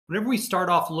Whenever we start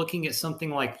off looking at something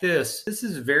like this, this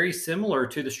is very similar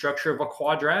to the structure of a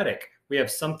quadratic. We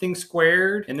have something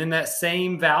squared and then that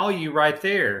same value right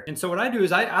there. And so what I do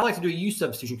is I like to do a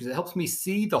U-substitution because it helps me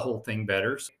see the whole thing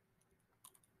better. So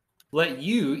let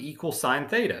u equal sine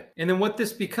theta. And then what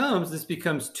this becomes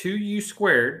 2u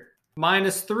squared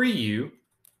minus 3u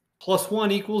plus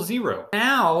 1 equals 0.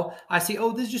 Now I see,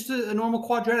 oh, this is just a normal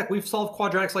quadratic. We've solved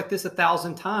quadratics like this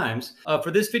 1,000 times. For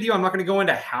this video, I'm not going to go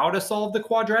into how to solve the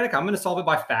quadratic. I'm going to solve it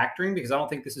by factoring because I don't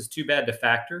think this is too bad to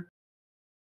factor.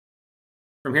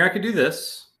 From here, I could do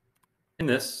this and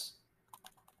this.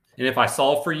 And if I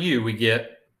solve for u, we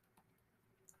get...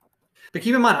 But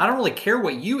keep in mind, I don't really care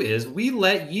what u is. We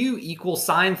let u equal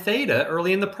sine theta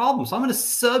early in the problem. So I'm going to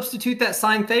substitute that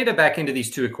sine theta back into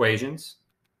these two equations.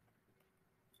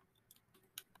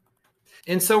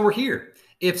 And so we're here.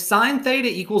 If sine theta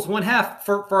equals 1/2,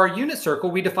 for our unit circle,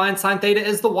 we define sine theta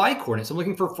as the y-coordinate. So I'm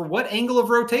looking for what angle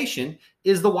of rotation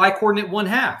is the y-coordinate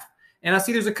 1/2. And I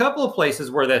see there's a couple of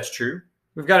places where that's true.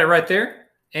 We've got it right there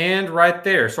and right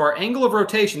there. So our angle of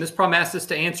rotation, this problem asks us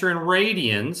to answer in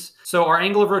radians. So our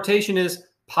angle of rotation is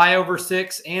pi over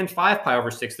 6 and 5 pi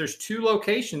over 6. There's two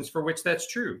locations for which that's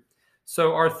true.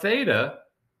 So our theta,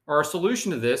 or our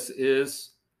solution to this, is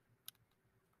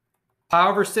pi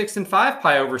over 6 and 5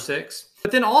 pi over 6.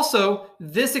 But then also,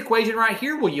 this equation right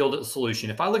here will yield a solution.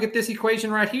 If I look at this equation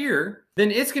right here,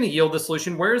 then it's going to yield the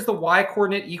solution. Where is the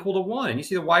y-coordinate equal to 1? And you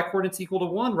see the y-coordinate's equal to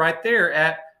 1 right there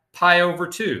at pi over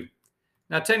 2.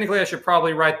 Now, technically, I should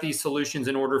probably write these solutions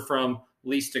in order from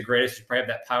least to greatest. I should probably have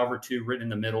that pi over 2 written in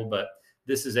the middle, but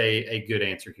this is a good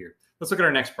answer here. Let's look at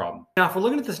our next problem. Now, if we're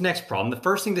looking at this next problem, the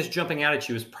first thing that's jumping out at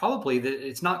you is probably that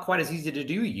it's not quite as easy to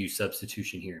do a U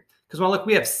substitution here. Because, well, look,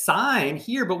 we have sine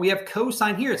here, but we have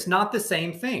cosine here. It's not the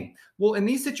same thing. Well, in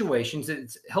these situations,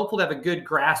 it's helpful to have a good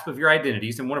grasp of your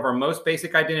identities. And one of our most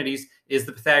basic identities is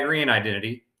the Pythagorean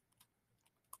identity.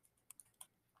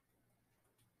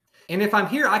 And if I'm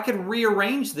here, I could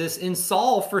rearrange this and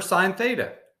solve for sine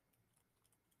theta.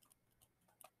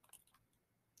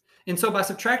 And so by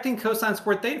subtracting cosine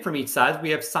squared theta from each side,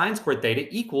 we have sine squared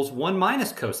theta equals 1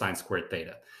 minus cosine squared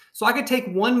theta. So I could take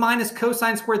 1 minus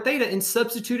cosine squared theta and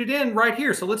substitute it in right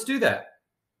here. So let's do that.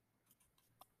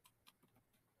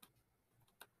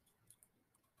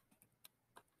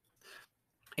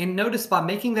 And notice by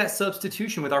making that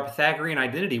substitution with our Pythagorean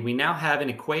identity, we now have an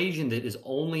equation that is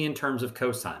only in terms of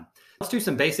cosine. Let's do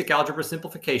some basic algebra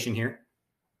simplification here.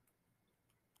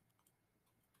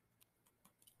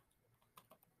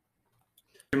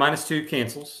 Minus 2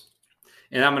 cancels.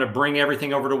 And I'm going to bring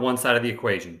everything over to one side of the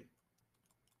equation.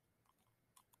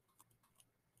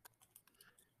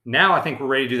 Now I think we're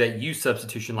ready to do that U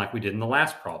substitution like we did in the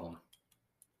last problem.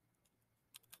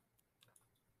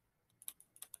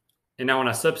 And now when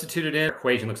I substitute it in, the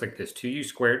equation looks like this. 2u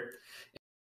squared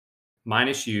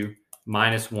minus u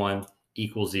minus 1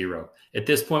 equals 0. At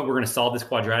this point, we're going to solve this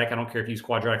quadratic. I don't care if you use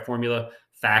quadratic formula,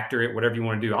 factor it, whatever you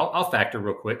want to do. I'll factor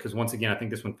real quick because once again, I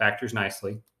think this one factors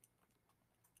nicely.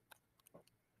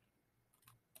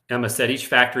 And I'm going to set each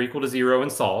factor equal to 0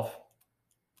 and solve.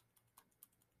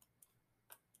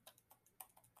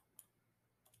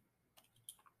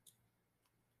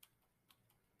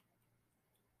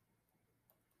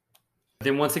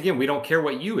 Then once again, we don't care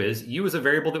what u is. U is a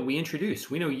variable that we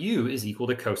introduced. We know u is equal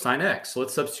to cosine x. So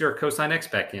let's substitute our cosine x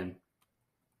back in.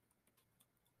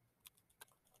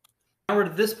 Now we're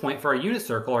at this point for our unit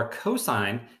circle, our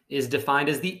cosine is defined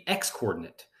as the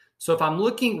x-coordinate. So if I'm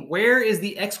looking, where is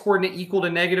the x-coordinate equal to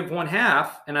negative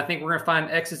 1/2? And I think we're going to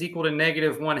find x is equal to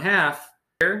negative 1/2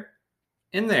 there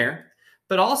and there.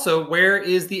 But also, where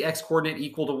is the x-coordinate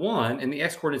equal to 1? And the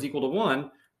x-coordinate is equal to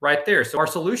 1 right there. So our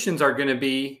solutions are going to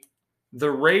be the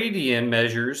radian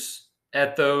measures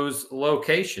at those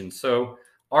locations. So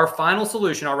our final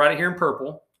solution, I'll write it here in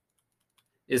purple,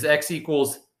 is x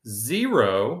equals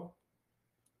 0,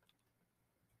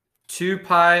 2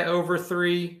 pi over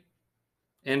 3,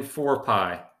 and 4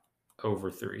 pi over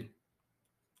 3.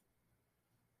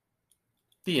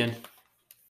 The end.